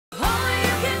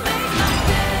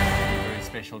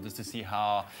special just to see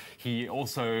how he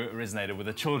also resonated with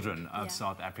the children of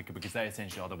South Africa, because they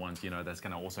essentially are the ones, you know, that's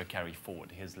going to also carry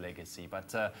forward his legacy.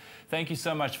 But thank you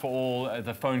so much for all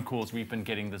the phone calls we've been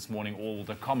getting this morning, all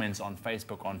the comments on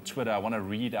Facebook, on Twitter. I want to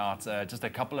read out just a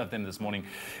couple of them this morning.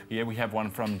 Here we have one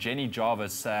from Jenny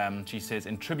Jarvis. She says,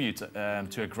 in tribute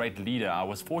to a great leader, I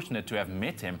was fortunate to have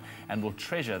met him and will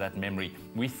treasure that memory.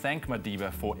 We thank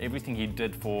Madiba for everything he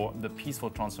did for the peaceful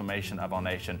transformation of our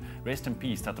nation. Rest in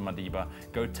peace, Tata Madiba.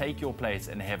 Go take your place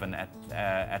in heaven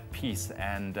at peace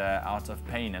and out of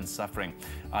pain and suffering.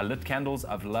 I lit candles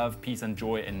of love, peace and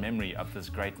joy in memory of this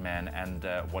great man and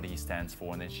what he stands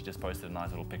for. And then she just posted a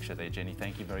nice little picture there. Jenny,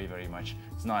 thank you very, very much.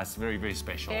 It's nice, very, very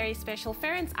special. Very special.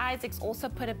 Ferenc Isaacs also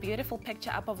put a beautiful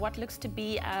picture up of what looks to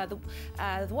be the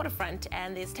waterfront,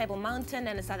 and there's Table Mountain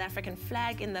and a South African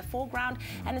flag in the foreground,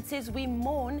 and it says, we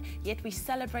mourn, yet we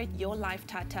celebrate your life,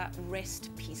 Tata.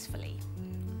 Rest peacefully.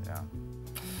 Yeah.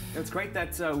 It's great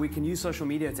that we can use social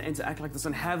media to interact like this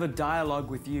and have a dialogue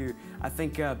with you. I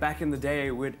think back in the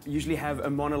day, we'd usually have a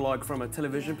monologue from a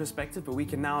television perspective, but we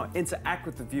can now interact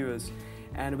with the viewers.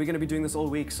 And we're going to be doing this all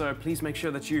week, so please make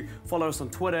sure that you follow us on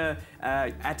Twitter,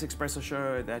 at Expresso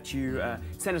Show, that you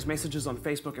send us messages on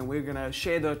Facebook, and we're going to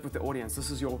share that with the audience. This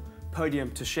is your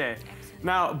podium to share. Absolutely.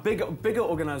 Now, bigger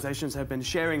organizations have been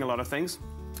sharing a lot of things.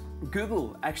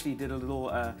 Google actually did a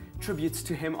little tribute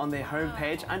to him on their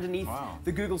homepage. Underneath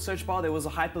the Google search bar, there was a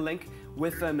hyperlink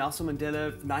with Nelson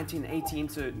Mandela 1918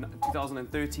 to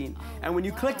 2013. And when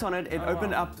you clicked on it, it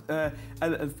opened up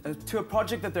to a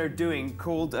project that they're doing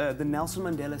called the Nelson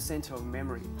Mandela Center of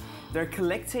Memory. They're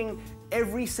collecting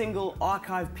every single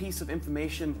archive piece of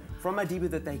information from Madiba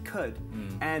that they could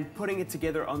and putting it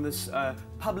together on this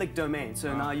public domain.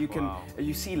 So now you can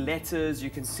you see letters,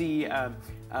 you can see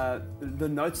the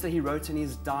notes that he wrote in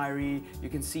his diary, you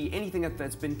can see anything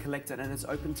that's been collected, and it's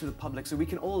open to the public, so we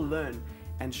can all learn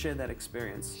and share that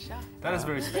experience. Sure. That is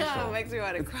very special. It makes me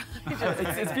want to cry.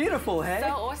 It's beautiful, hey? So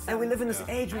awesome. And we live in this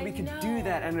age where we can do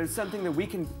that, and it's something that we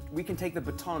can take the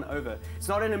baton over. It's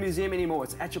not in a museum anymore,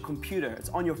 it's at your computer, it's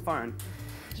on your phone.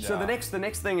 Yeah. So the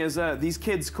next thing is these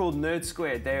kids called Nerd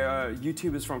Squared. They are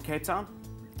YouTubers from Cape Town.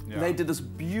 Yeah. They did this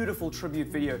beautiful tribute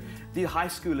video, the high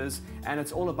schoolers, and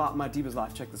it's all about Madiba's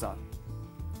life. Check this out.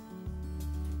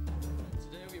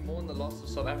 We mourn the loss of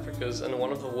South Africa's and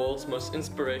one of the world's most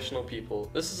inspirational people.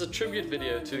 This is a tribute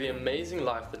video to the amazing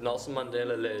life that Nelson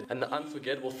Mandela led and the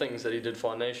unforgettable things that he did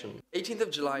for our nation. 18th of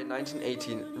July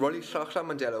 1918, Rolihlahla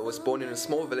Mandela was born in a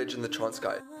small village in the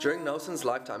Transkei. During Nelson's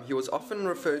lifetime, he was often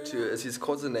referred to as his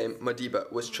Xhosa name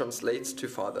Madiba, which translates to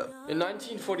father. In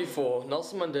 1944,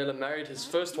 Nelson Mandela married his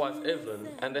first wife Evelyn,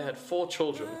 and they had 4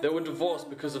 children. They were divorced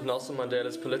because of Nelson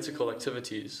Mandela's political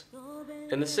activities.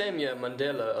 In the same year,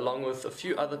 Mandela, along with a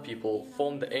few other people,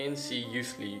 formed the ANC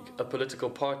Youth League, a political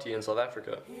party in South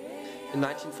Africa. In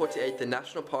 1948, the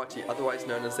National Party, otherwise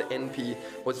known as the NP,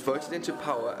 was voted into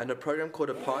power, and a program called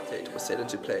apartheid was set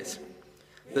into place.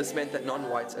 This meant that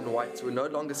non-whites and whites were no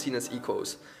longer seen as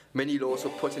equals. Many laws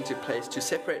were put into place to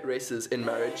separate races in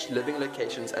marriage, living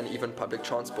locations, and even public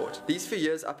transport. These few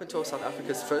years up until South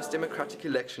Africa's first democratic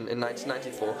election in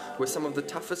 1994 were some of the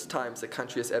toughest times the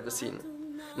country has ever seen.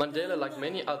 Mandela, like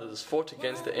many others, fought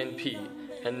against the NP,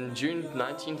 and in June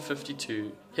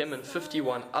 1952, him and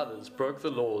 51 others broke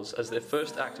the laws as their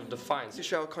first act of defiance. To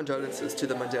show our condolences to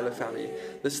the Mandela family.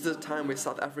 This is a time where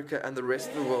South Africa and the rest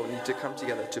of the world need to come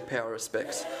together to pay our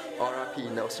respects. R.I.P.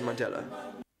 Nelson Mandela.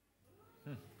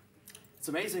 It's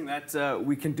amazing that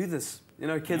we can do this. You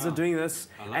know, kids are doing this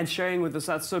and sharing with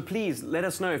us. So please let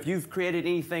us know if you've created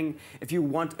anything, if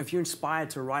you're inspired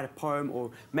to write a poem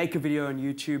or make a video on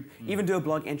YouTube, even do a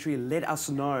blog entry, let us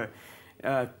know.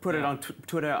 Put it on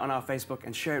Twitter, on our Facebook,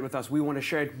 and share it with us. We want to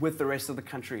share it with the rest of the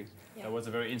country. Yeah. That was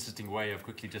a very interesting way of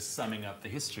quickly just summing up the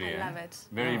history. I love it.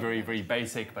 Very, very, very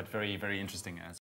basic, but very, very interesting.